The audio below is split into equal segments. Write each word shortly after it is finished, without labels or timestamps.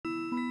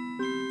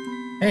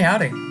Hey,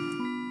 howdy.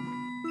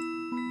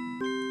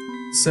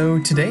 So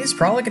today is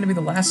probably going to be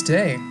the last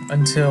day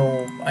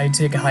until I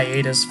take a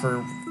hiatus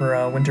for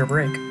winter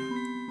break.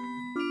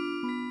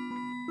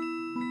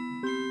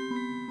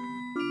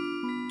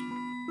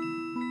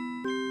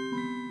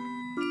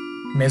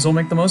 May as well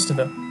make the most of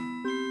it.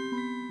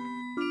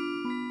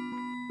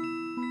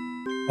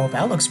 Oh,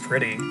 that looks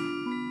pretty.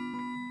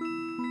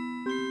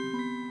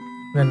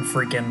 Then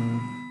freaking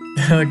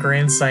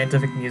Grand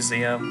Scientific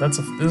Museum. This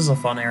is a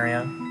fun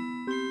area.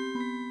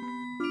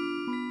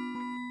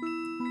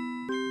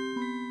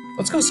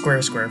 Let's go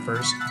square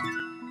first.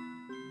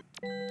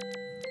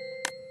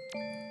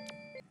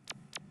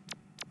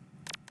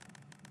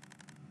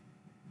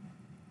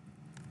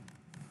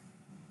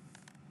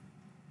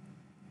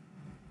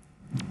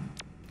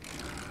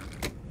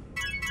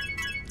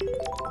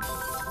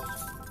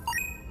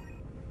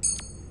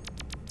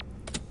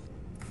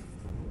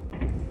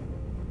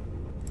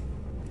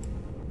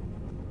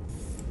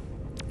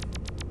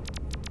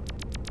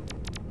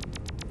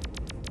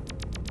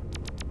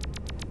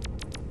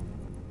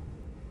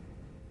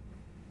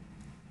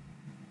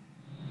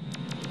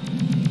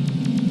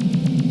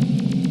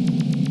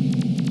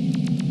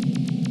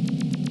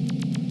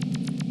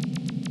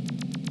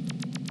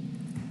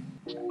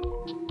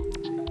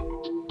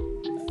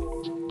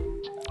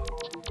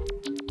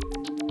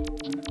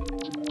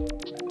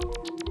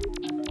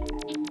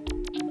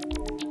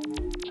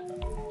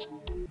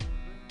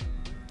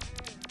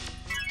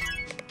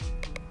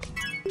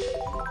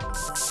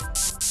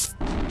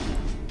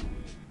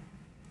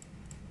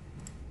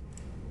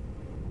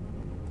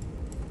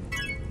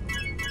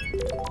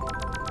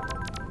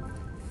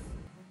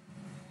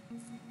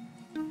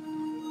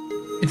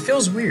 It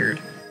feels weird.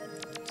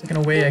 It's like in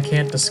a way I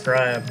can't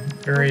describe.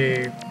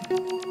 Very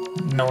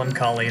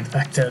melancholy, the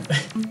fact that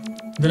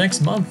the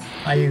next month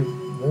I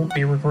won't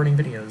be recording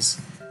videos.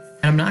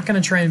 And I'm not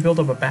going to try and build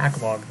up a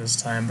backlog this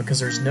time, because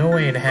there's no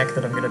way in heck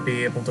that I'm going to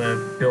be able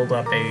to build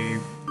up a...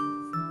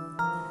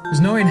 There's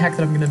no way in heck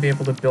that I'm going to be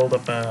able to build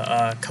up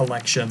a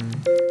collection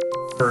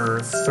for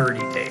 30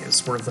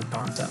 days worth of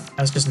content.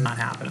 That's just not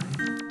happening.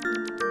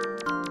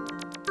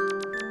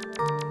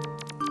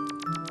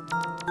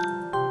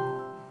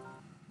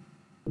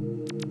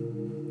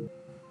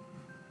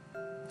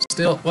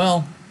 Still,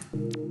 well,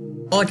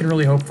 all I can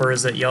really hope for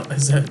is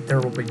that there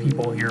will be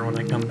people here when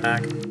I come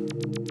back.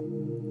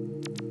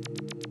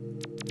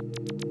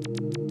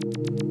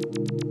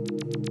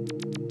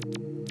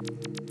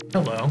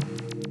 Hello.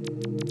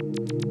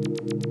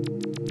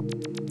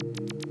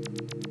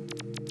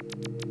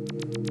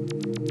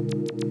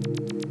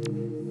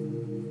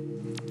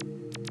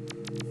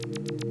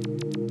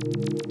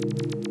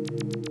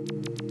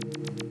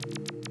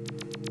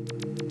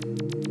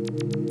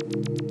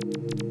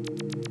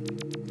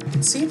 I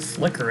can see it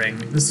flickering.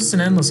 This is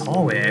an endless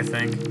hallway, I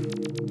think.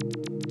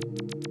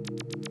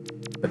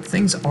 But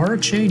things are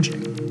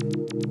changing.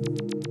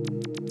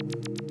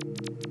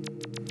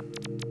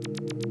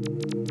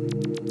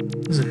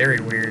 This is very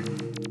weird.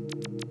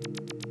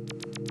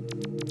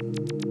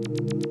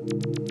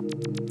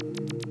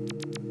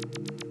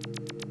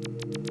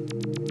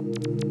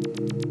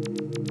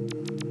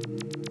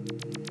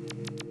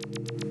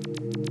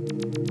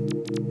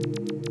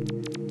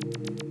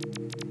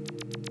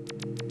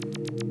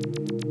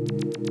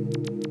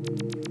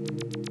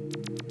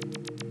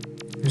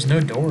 There's no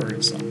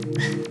doors.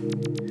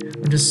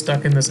 I'm just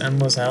stuck in this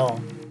endless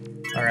hell.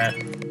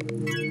 Alright.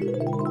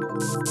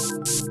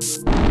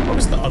 What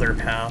was the other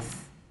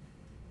path?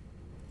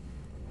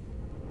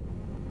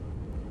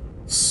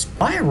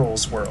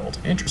 Spiral's world.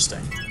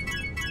 Interesting.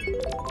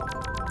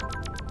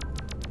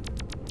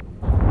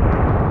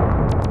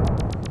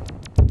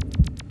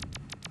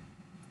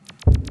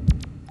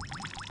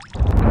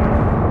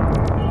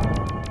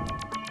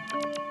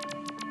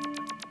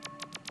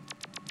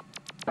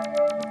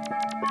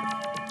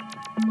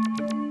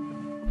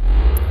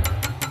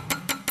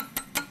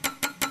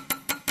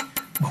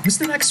 What was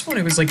the next one?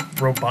 It was like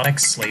Robotic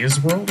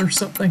Slaves World or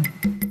something?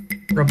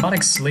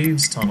 Robotic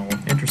Slaves Tunnel.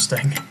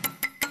 Interesting.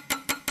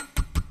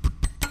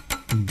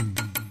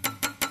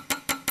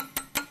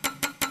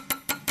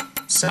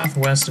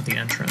 Southwest of the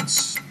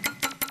entrance.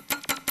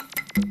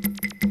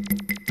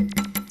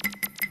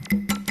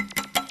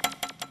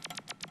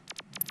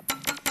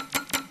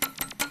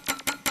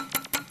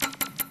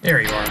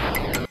 There you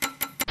are.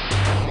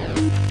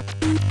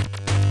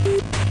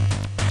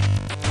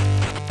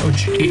 Oh,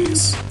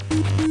 jeez.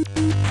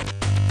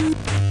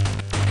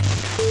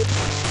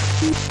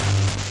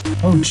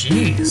 Oh,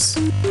 jeez.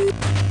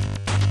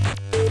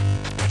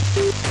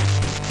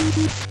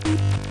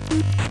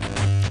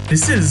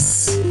 This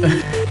is...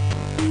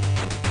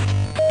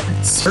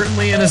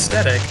 certainly an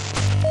aesthetic.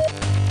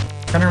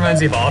 Kinda reminds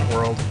me of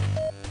Oddworld.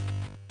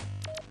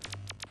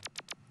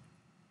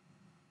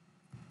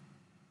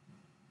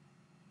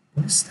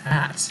 What is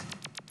that?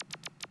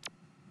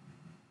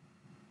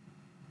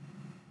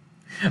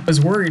 I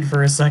was worried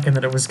for a second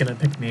that it was gonna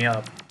pick me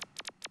up.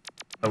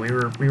 But we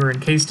were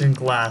encased in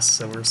glass,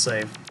 so we're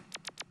safe.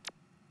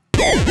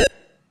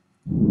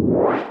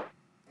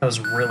 That was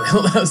really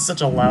that was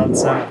such a loud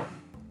sound.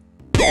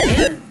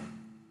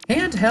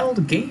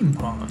 Handheld game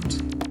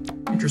pond.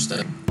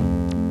 Interesting.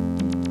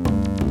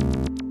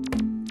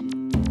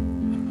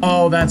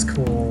 Oh, that's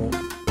cool.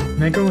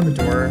 Can I go in the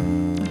door?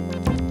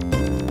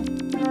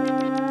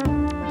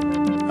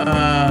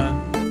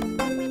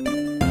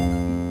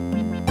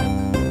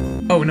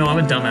 Oh no, I'm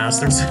a dumbass.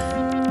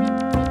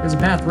 There's a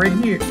path right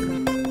here.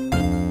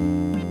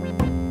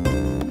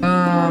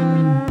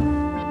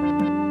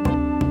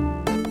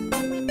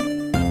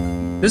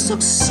 This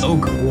looks so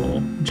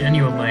cool,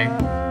 genuinely.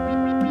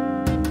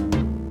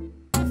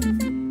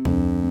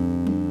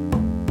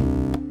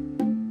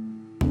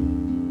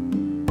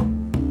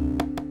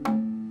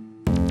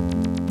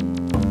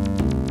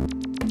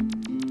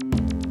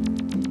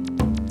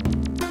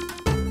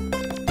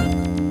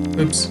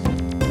 Oops.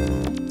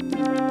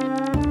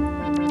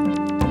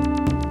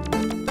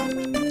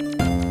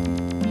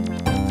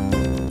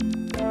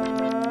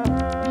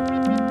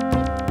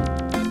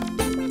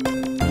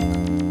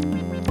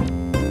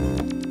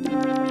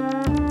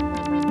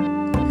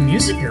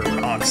 Music here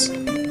rocks.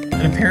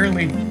 And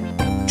apparently,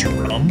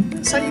 drum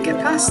is how you get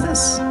past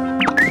this.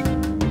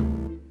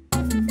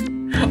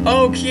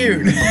 Oh,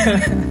 cute!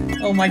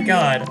 Oh my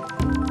god.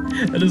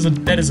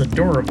 That is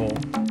adorable.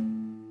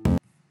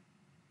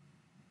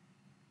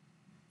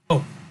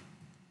 Oh.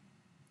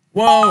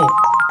 Whoa!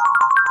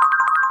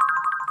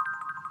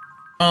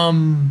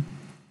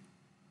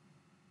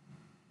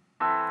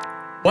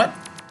 What?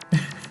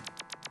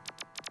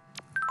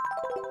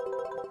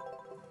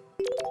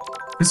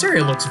 This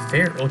area looks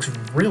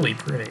really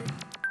pretty.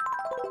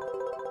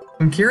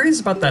 I'm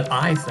curious about that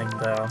eye thing,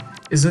 though.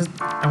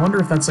 I wonder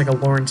if that's like a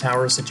Lorne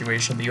Tower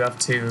situation that you have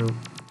to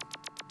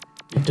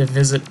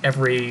visit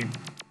every,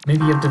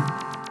 maybe you have to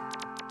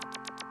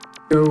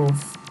go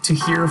to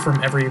hear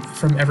from every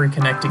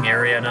connecting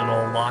area, and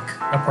it'll unlock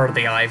a part of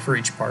the eye for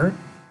each part.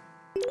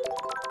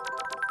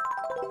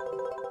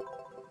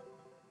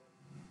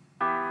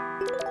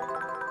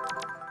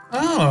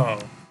 Oh,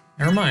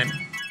 never mind.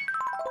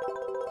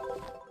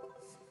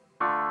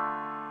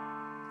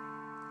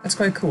 That's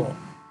quite cool.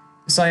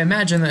 So I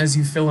imagine that as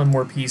you fill in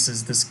more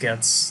pieces, this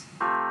gets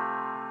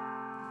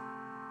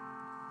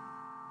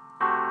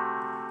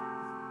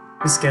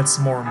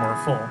more and more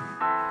full.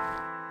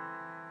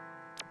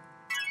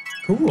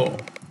 Cool.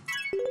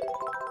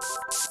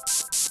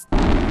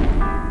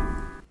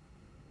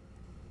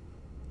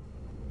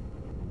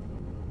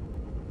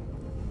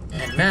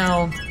 And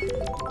now,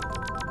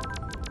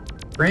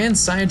 Grand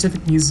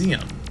Scientific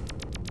Museum.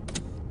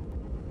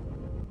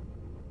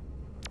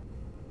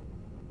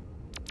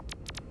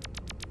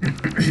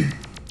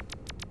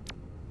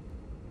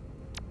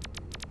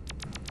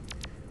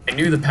 I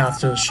knew the path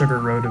to the Sugar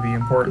Road would be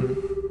important.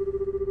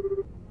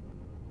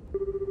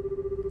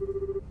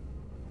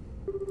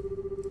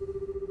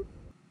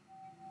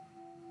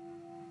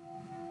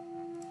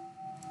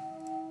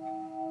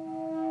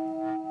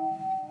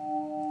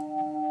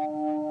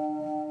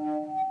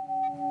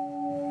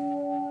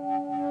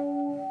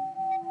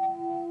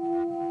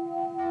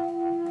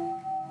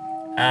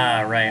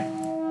 Ah, right.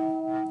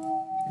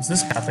 It's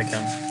this path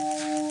again.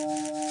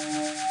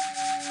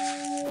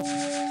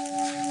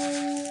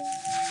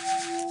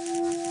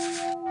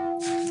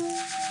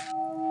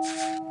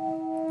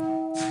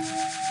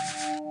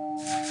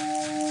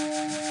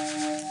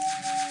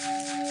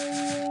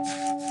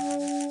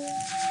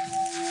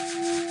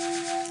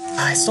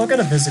 I still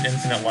gotta visit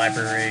Infinite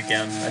Library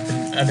again.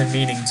 I've been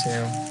meaning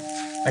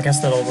to. I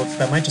guess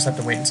that might just have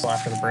to wait until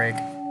after the break.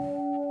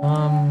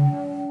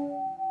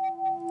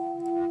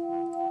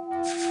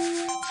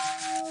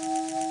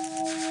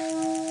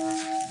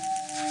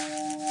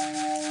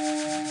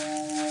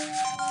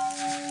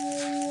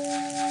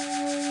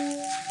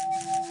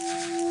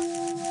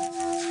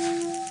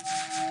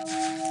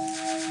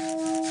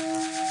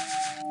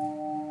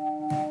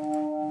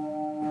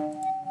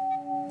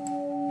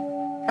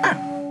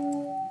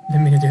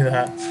 Didn't mean to do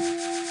that.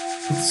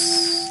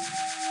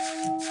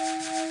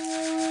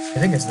 I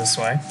think it's this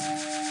way.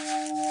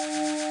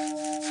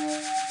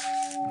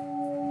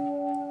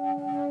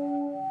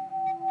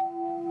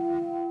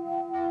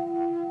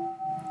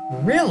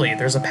 Really?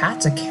 There's a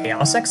Path to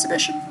Chaos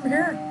exhibition from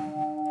here?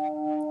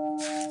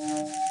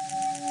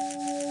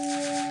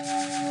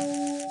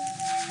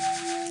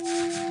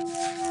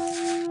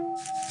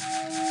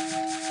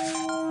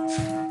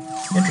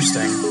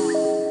 Interesting.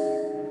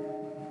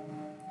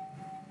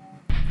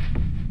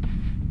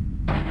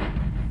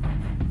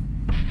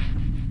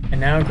 And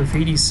now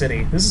Graffiti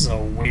City. This is a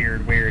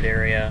weird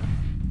area.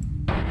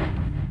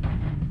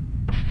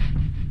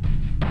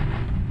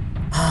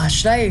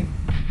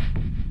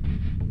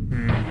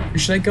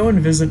 Should I go and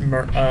visit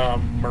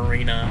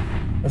Marina?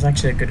 That's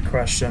actually a good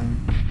question.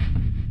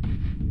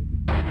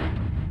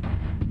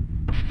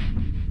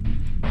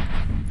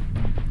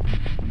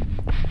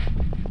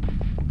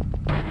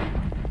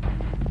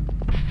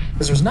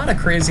 Because there's not a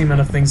crazy amount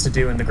of things to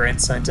do in the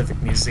Grand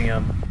Scientific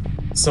Museum,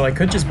 so I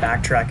could just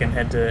backtrack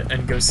and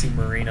and go see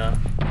Marina.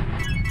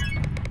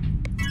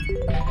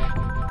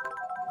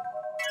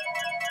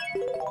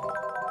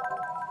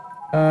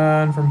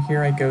 And from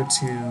here I go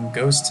to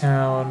Ghost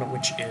Town,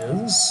 which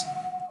is,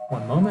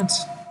 one moment,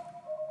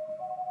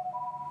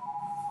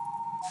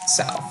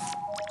 south.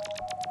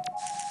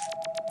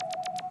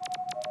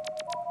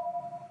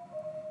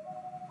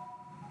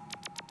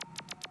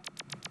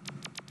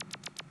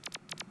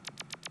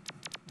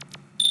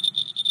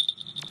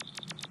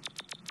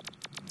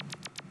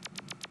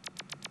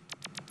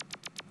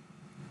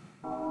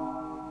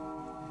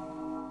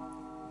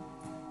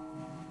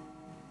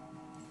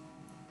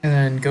 And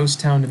then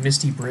Ghost Town to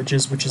Misty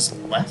Bridges, which is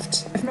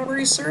left, if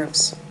memory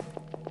serves.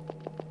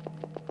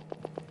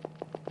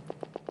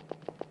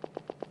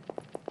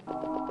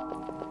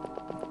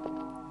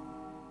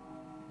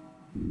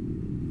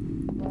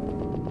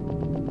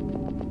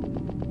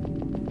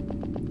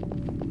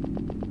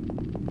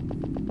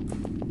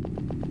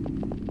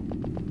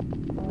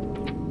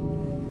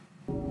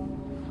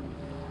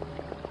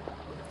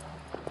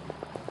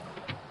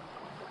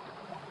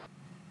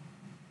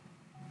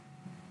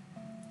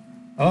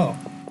 Oh.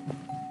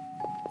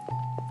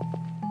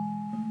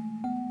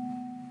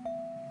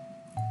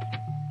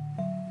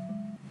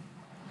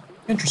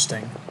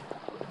 Interesting.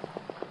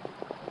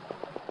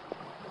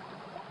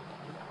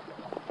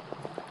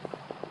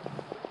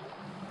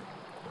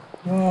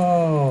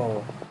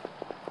 Whoa.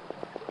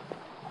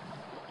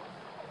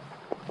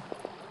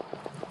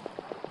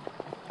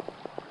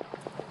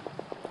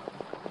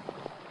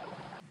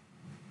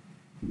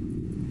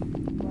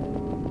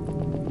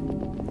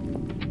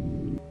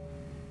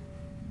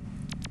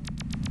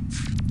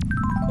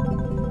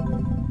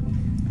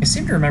 I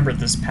seem to remember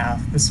this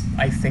path.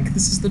 I think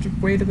this is the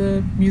way to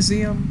the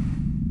museum.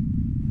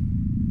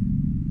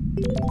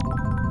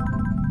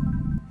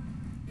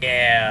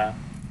 Yeah.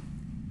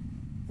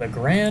 The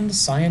Grand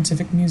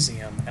Scientific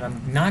Museum. And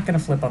I'm not gonna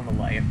flip on the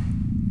light.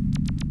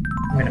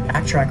 I'm gonna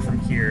backtrack from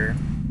here.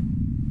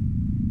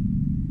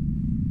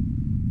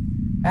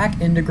 Back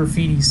into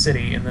Graffiti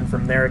City, and then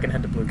from there I can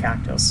head to Blue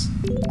Cactus.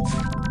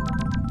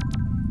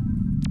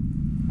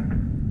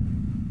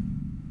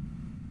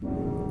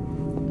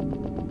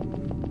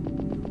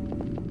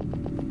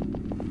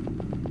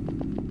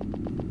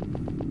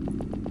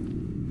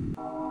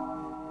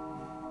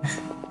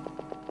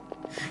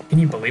 Can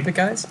you believe it,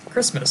 guys?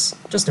 Christmas,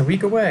 just a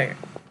week away.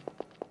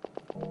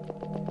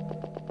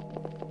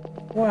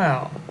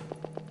 Wow.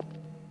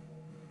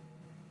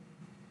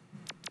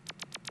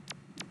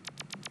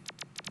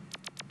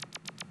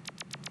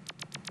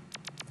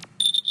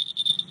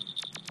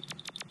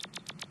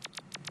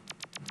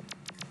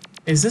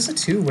 Is this a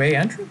two-way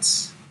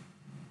entrance?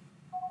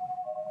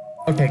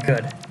 Okay,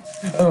 good.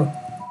 Oh.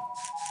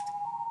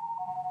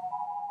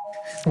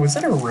 Was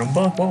that a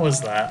Roomba? What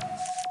was that?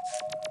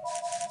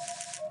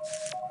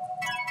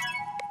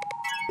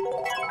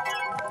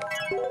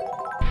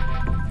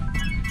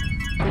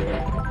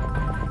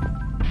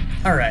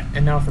 Alright,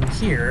 and now from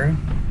here...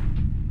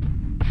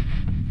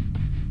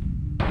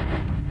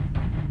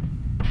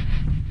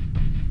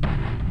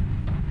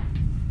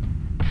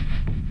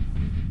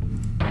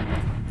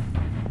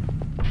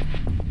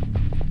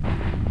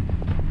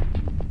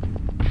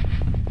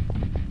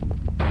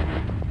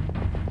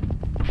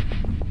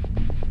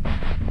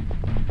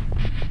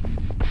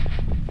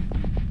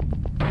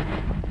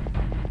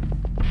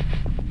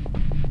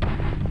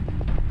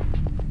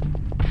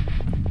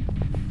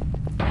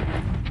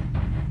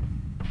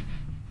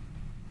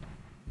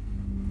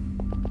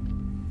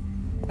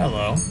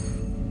 Hello.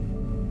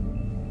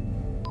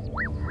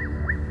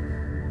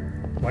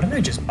 What did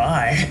I just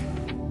buy?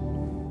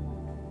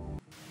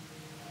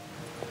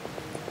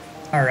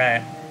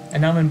 Alright,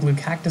 and now I'm in Blue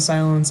Cactus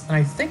Islands, and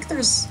I think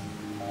there's...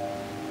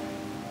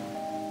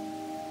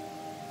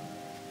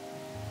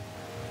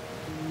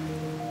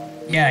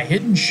 Yeah,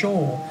 Hidden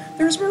Shoal.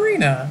 There's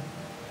Marina!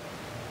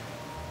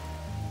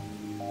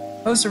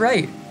 Oh, so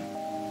right.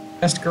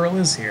 Best girl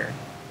is here.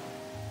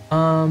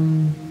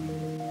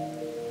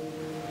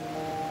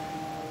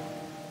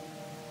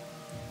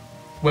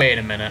 Wait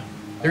a minute.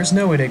 There's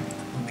no way to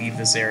leave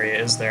this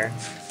area, is there?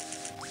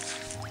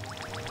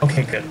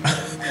 Okay, good.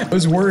 I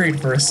was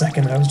worried for a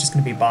second that I was just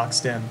gonna be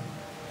boxed in.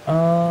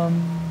 I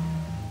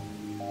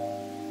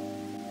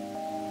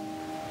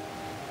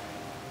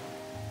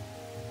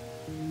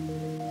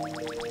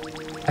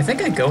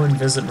think I go and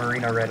visit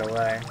Marina right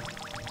away.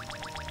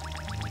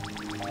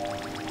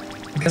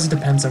 I guess it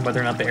depends on whether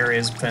or not the area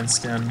is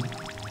fenced in.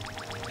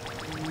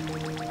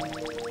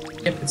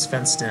 Yep, it's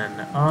fenced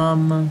in.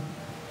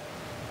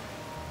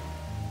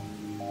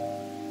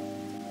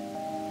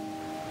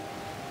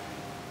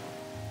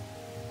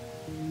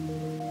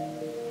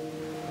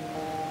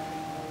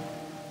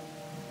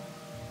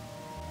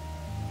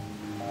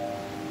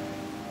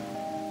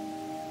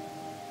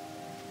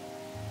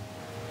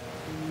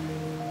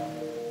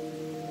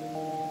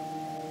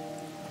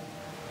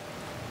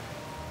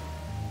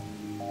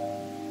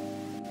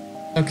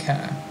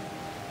 Okay.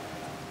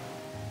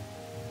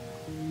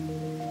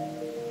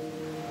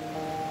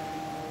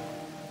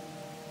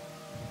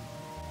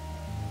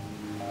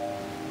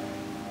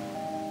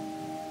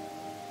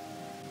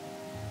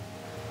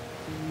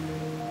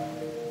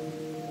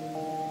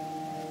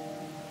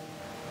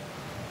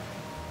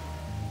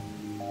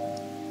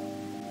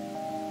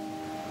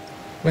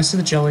 West of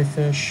the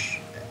jellyfish.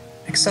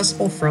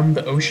 Accessible from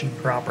the ocean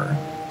proper.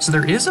 So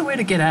there is a way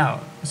to get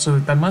out. So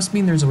that must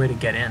mean there's a way to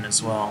get in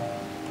as well.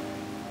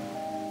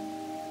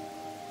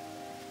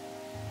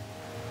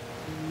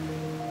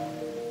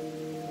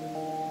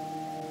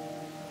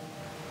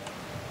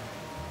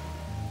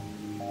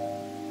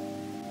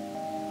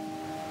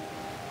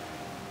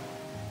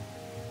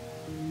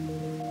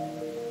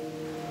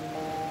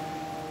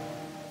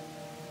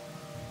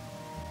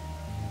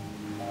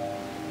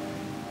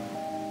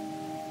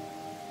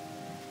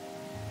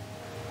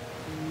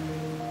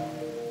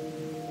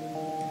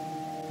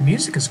 The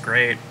music is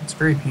great. It's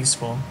very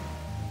peaceful.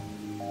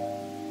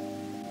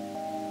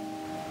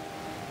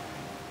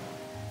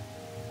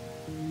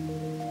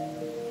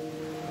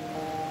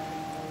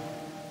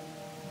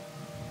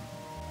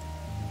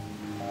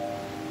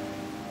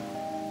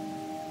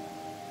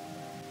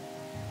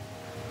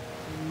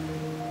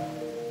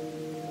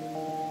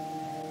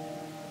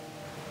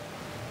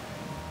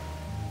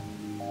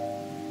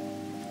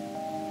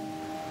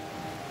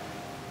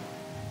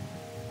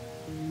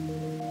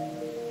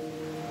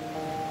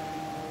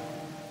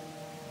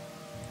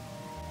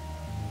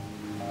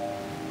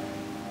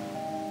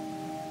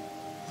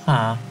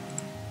 Huh.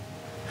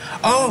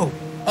 Oh!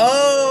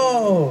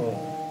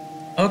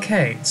 Oh!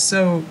 Okay,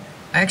 so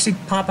I actually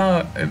pop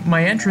out.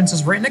 My entrance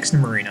is right next to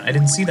Marina. I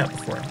didn't see that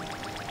before.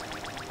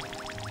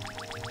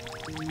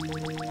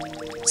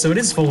 So it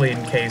is fully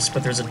encased,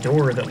 but there's a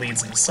door that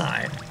leads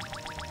inside.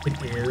 It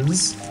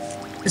is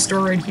this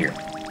door right here.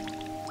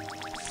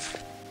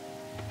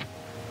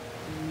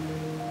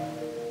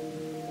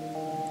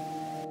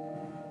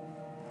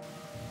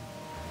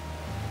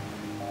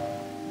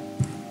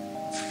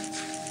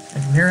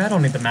 And from here, I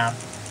don't need the map.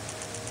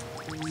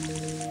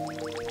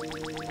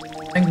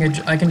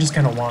 I can just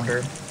kind of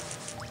wander.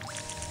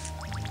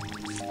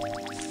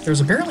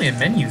 There's apparently a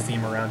menu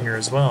theme around here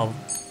as well.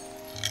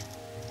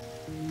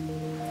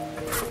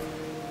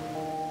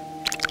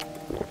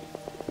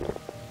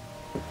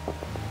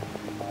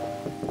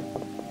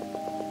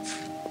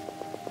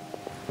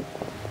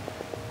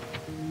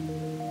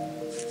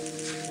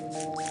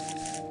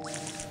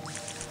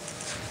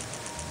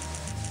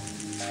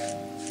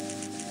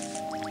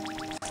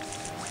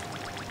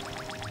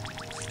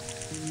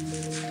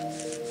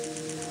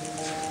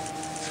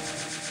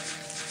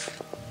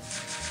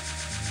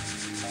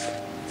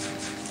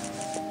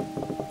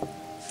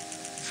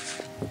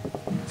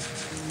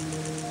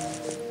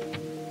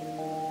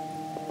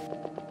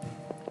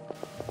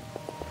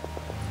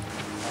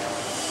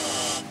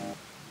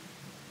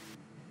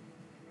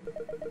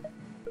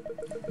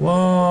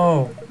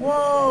 Whoa!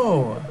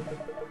 Whoa!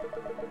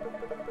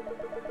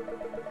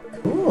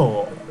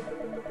 Cool.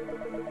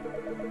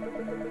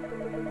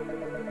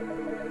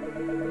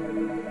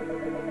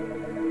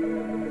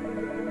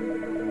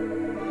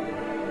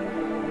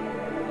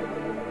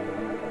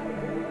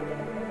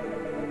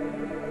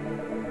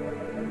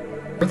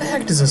 Where the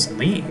heck does this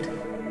lead?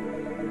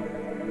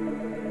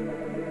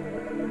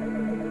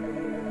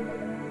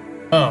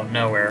 Oh,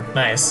 nowhere.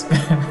 Nice.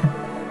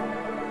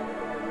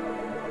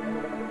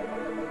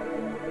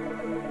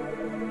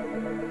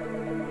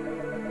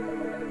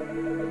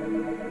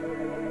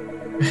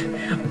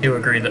 I do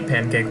agree that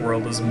Pancake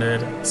World is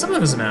mid. Some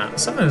of his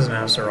maps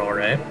are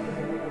alright.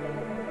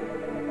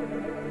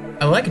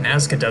 I like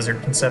Nazca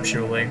Desert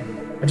conceptually.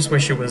 I just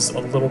wish it was a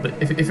little bit...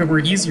 If it were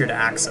easier to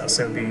access,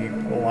 it would be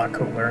a lot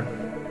cooler.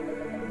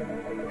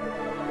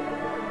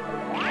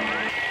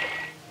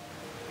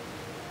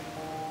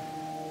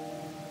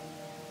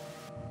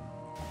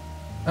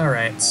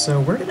 Alright, so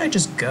where did I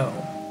just go?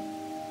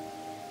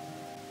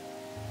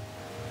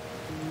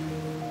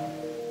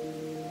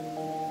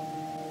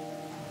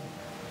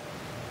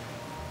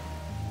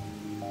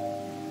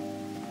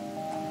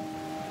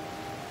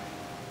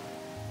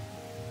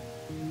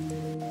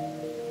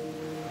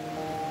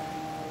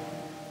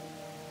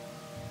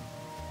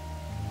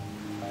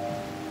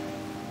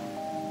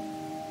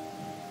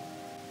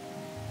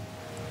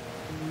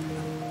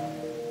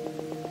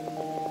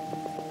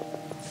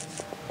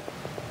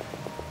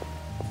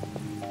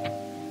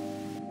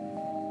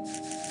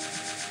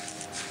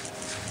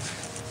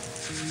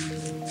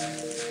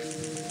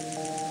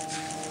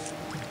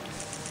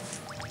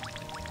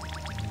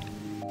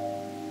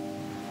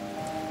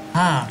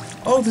 Ah,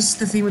 oh, this is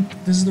the theme.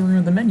 This is the room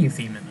with the menu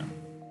theme in it.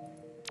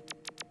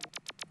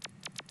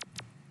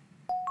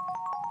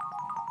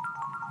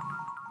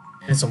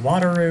 It's a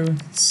Wateroo,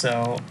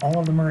 so all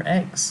of them are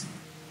eggs.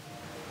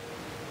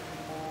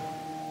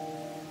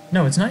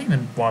 No, it's not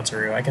even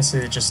Wateroo. I guess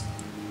it just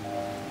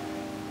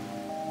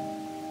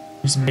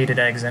mated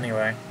eggs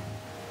anyway.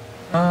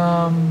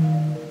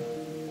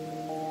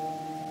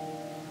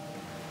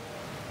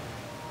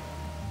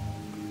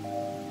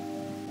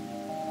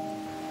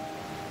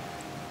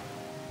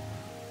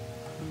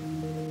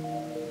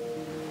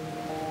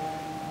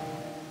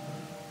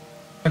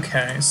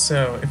 Okay,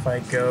 so if I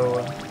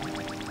go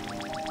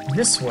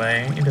this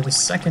way into the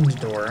second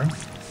door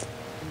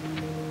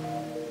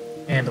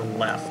and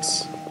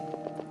left.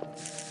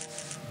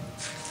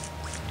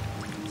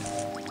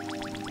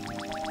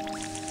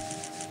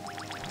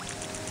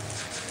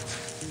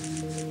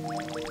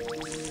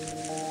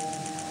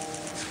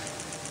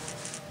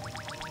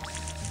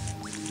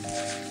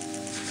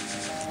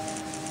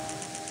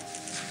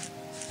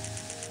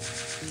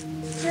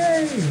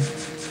 Yay!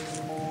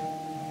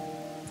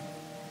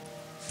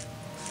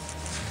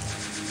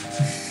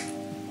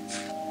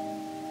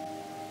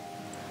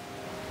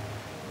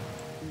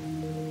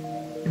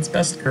 It's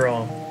best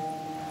girl.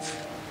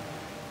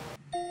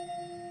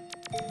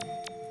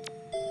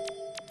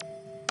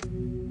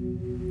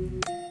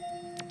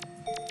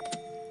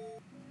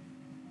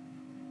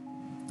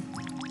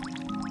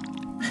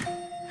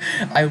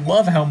 I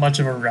love how much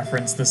of a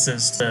reference this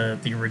is to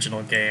the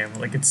original game.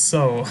 Like, it's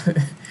so...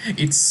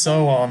 it's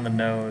so on the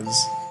nose.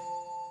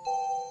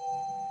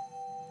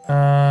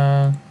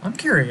 I'm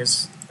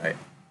curious.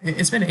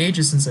 It's been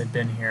ages since I've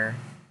been here.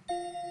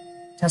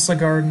 Tesla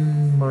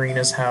Garden,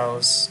 Marina's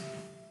house.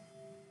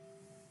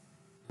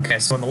 Okay,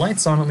 so when the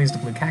light's on, it leads to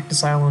Blue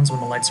Cactus Islands. When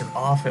the lights are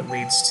off, it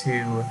leads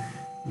to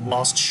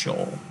Lost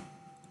Shoal.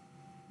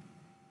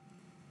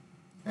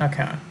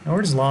 Okay, now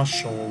where does Lost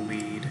Shoal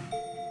lead?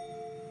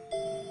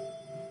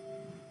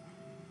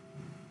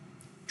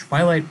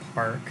 Twilight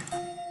Park.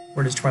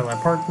 Where does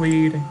Twilight Park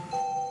lead?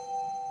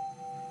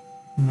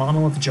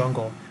 Monolith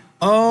Jungle.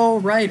 Oh,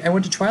 right, I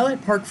went to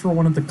Twilight Park for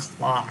one of the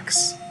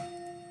clocks.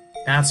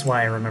 That's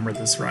why I remember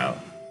this route.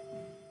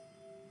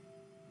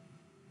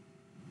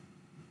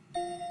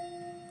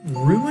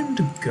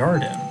 Ruined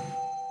Garden.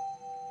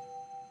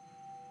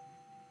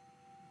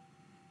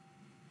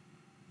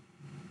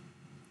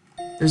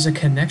 There's a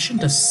connection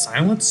to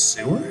Silent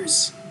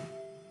Sewers?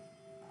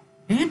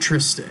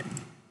 Interesting.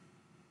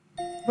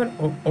 What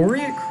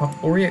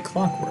Oriate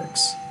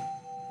Clockworks?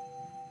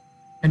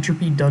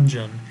 Entropy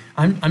Dungeon.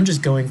 I'm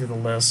just going through the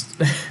list.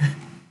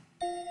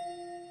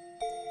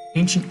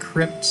 Ancient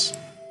Crypts.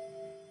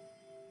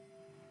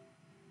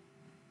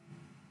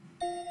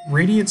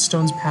 Radiant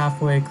Stones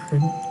Pathway,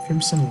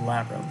 Crimson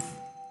Labyrinth.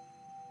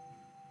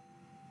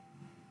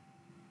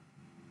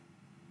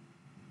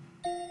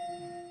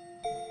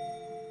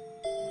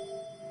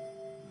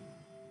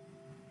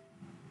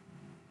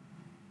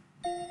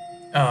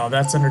 Oh,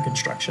 that's under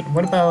construction.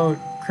 What about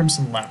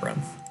Crimson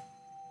Labyrinth?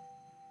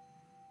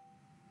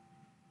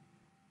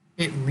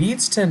 It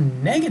leads to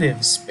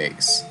negative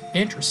space.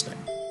 Interesting.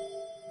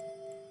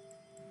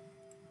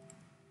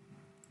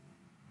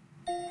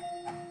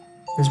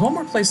 There's one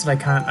more place that I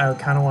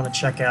kind of want to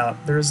check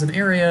out. There's an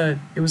area,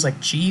 it was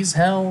like Cheese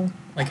Hell,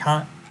 like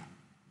hot,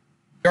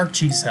 Dark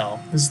Cheese Hell.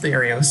 This is the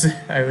area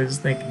I was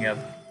thinking of.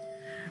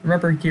 I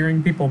remember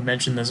hearing people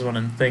mention this one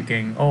and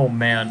thinking, oh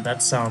man,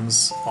 that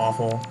sounds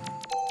awful.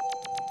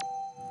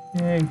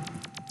 Yay.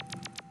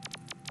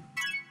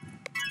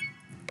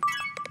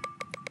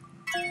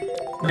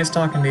 Nice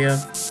talking to you.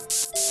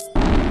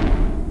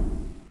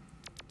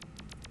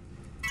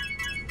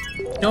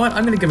 You know what?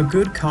 I'm gonna give a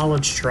good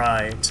college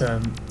try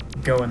to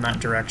go in that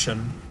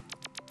direction.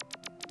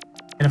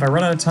 And if I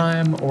run out of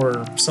time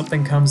or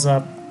something comes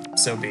up,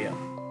 so be it.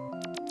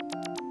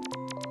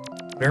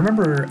 But I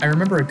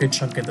remember a good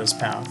chunk of this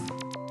path.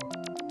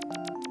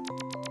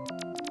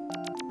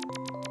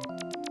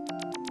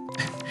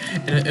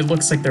 And it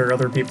looks like there are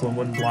other people in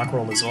Wooden Block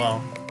World as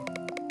well.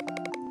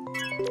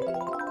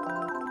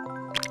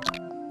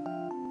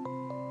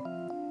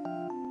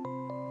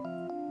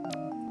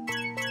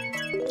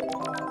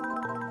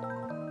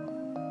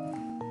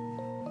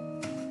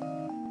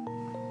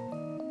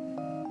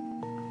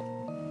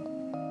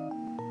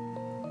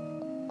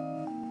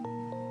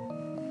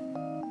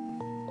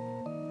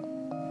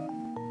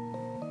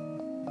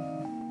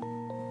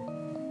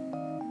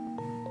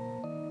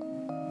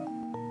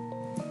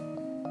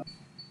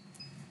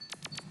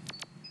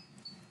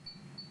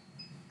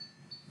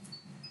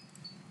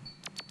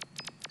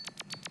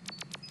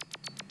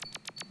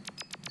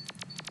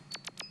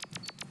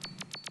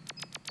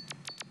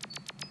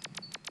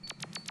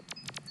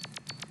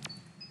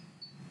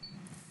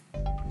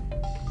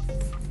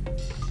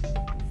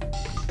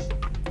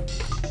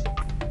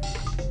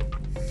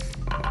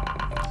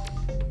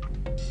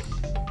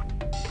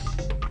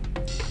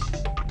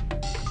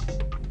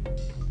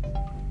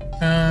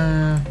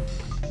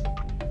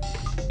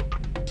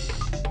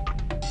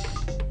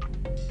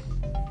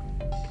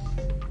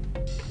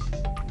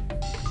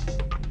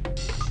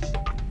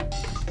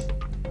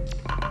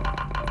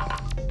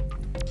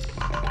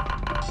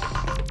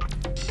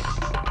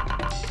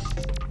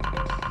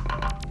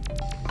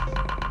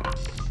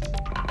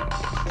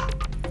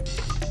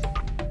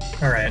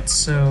 Alright,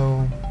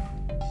 so...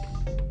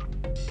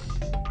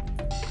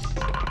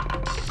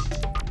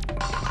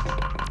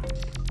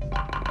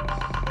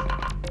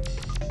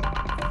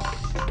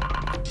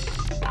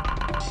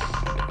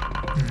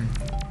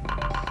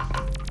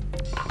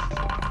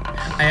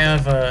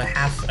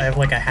 I have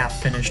like a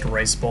half-finished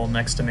rice bowl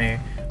next to me.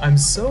 I'm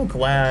so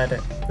glad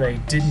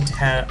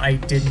that I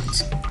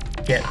didn't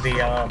get the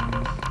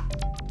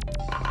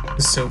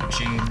soap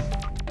gene.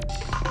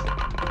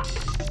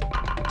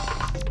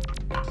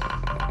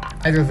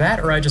 Either that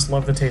or I just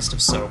love the taste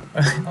of soap.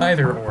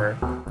 Either or.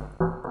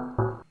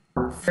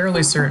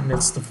 Fairly certain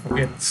it's the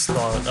former.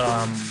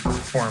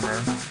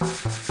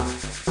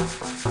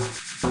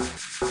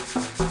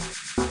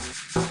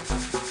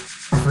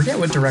 I forget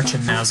what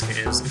direction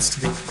Nazca is. It's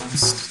to the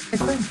east, I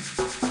think.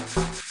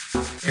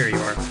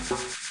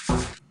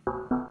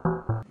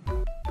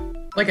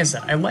 like I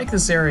said, I like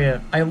this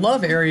area. I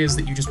love areas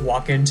that you just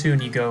walk into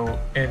and you go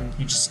and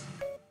you just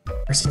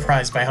are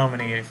surprised by how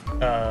many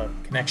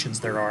connections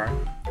there are.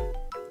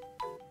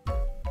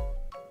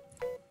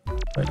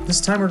 But this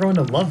time we're going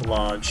to Love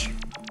Lodge.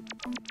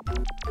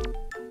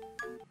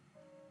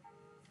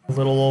 A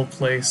little old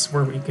place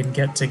where we can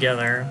get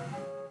together.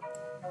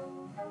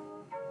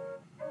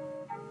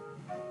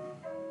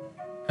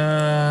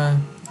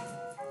 And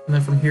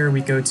then from here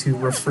we go to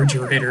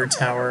Refrigerator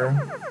Tower.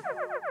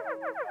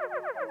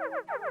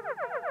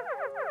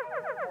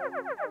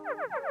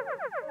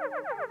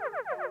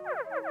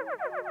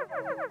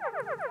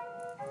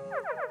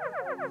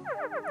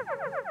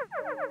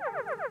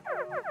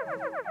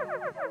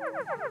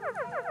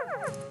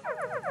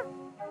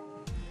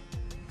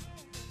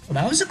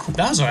 Well,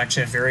 that was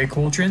actually a very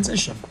cool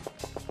transition.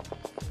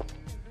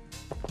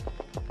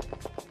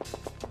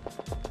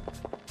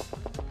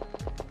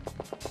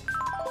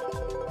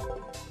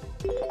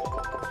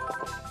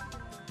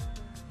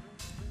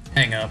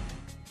 Hang up.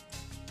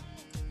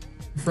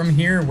 From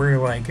here, where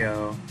do I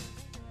go?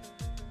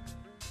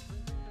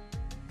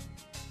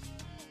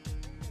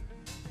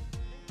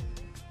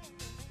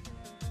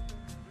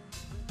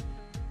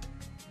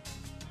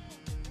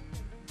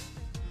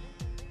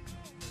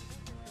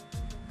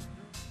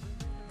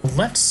 The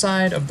left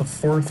side of the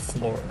 4th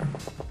floor.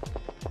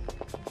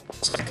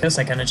 So I guess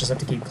I kinda just have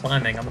to keep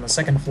climbing. I'm on the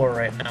 2nd floor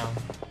right now.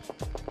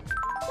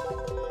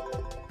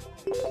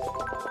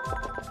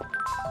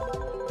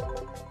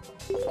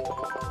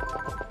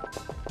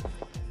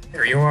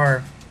 There you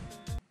are.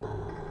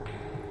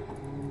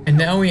 And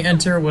now we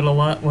enter what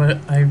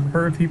I've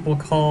heard people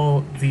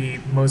call the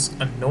most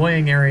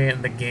annoying area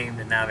in the game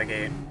to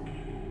navigate.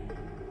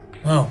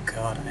 Oh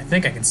god, I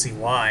think I can see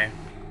why.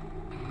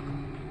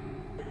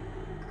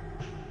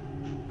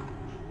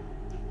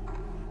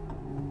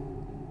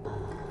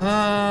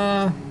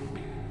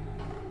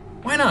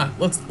 Why not?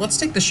 Let's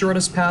take the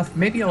shortest path.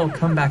 Maybe I'll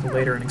come back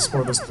later and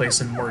explore this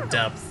place in more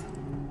depth.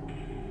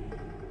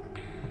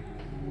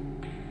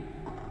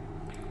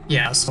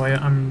 Yeah, so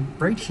I'm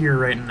right here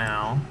right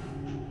now.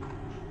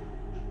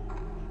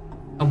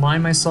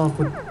 Align myself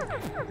with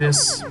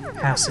this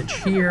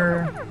passage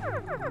here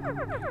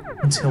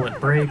until it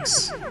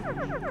breaks.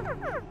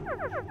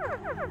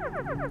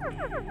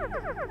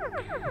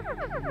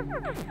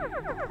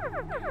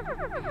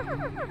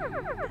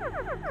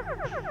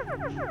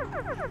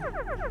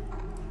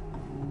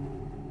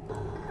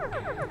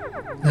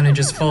 Then I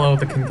just follow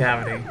the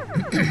concavity.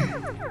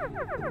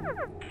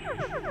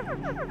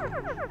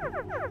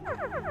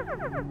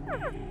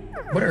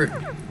 What are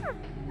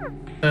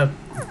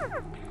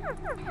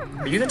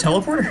you the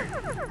teleporter?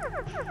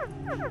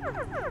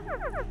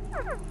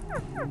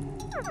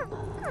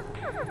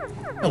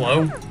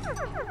 Hello?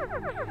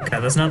 Okay,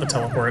 that's not the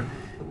teleport.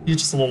 He's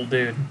just a little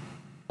dude.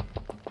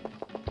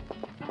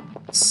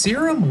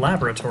 Serum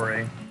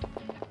Laboratory.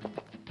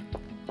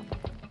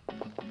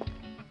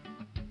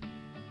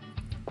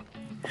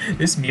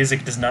 This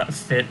music does not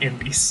fit in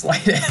the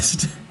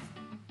slightest.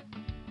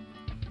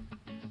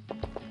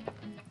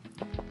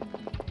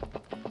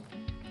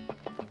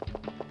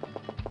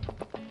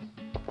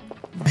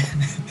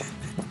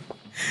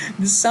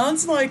 This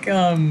sounds like, what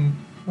am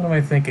I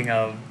thinking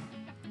of?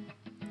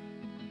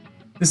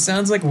 This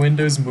sounds like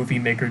Windows Movie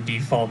Maker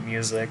default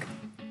music.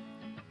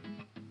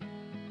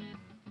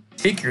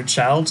 Take your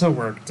child to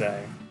work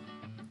day.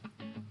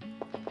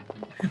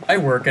 I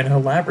work in a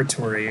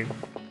laboratory,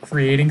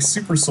 creating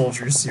super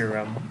soldier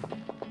serum.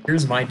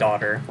 Here's my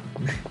daughter.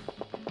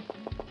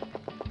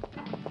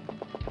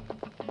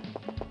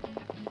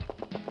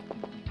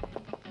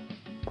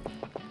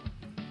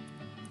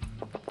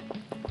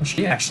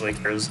 She actually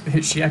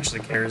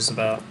cares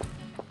about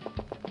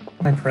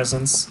my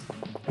presence,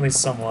 at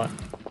least somewhat.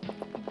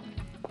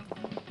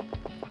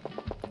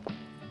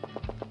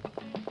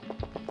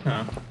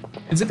 Huh.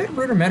 It's a bit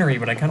rudimentary,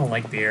 but I kind of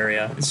like the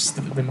area. It's just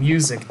that the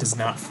music does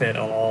not fit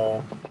at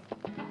all.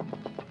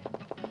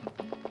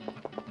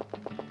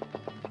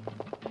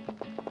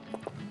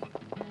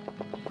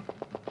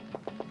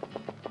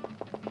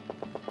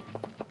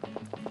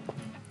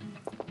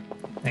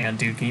 Hang on,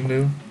 dude, can you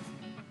move?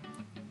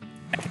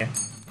 Okay.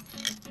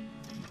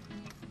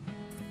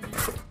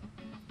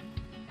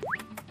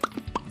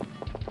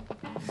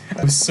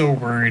 I was so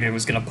worried it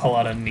was gonna pull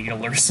out a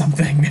needle or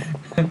something.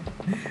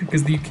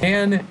 Because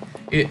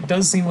it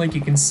does seem like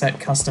you can set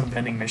custom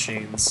vending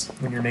machines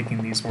when you're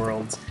making these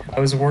worlds.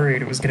 I was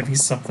worried it was gonna be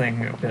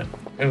something that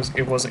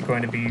it wasn't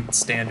going to be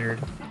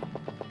standard.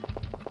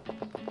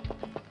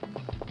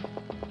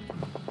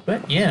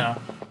 But yeah.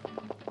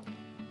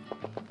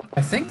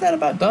 I think that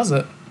about does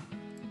it.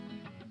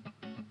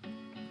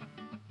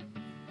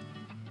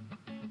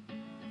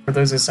 For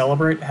those who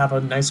celebrate, have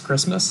a nice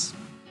Christmas.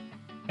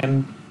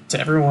 And to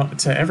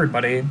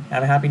everybody,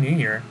 have a Happy New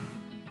Year.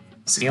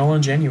 See y'all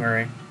in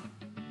January.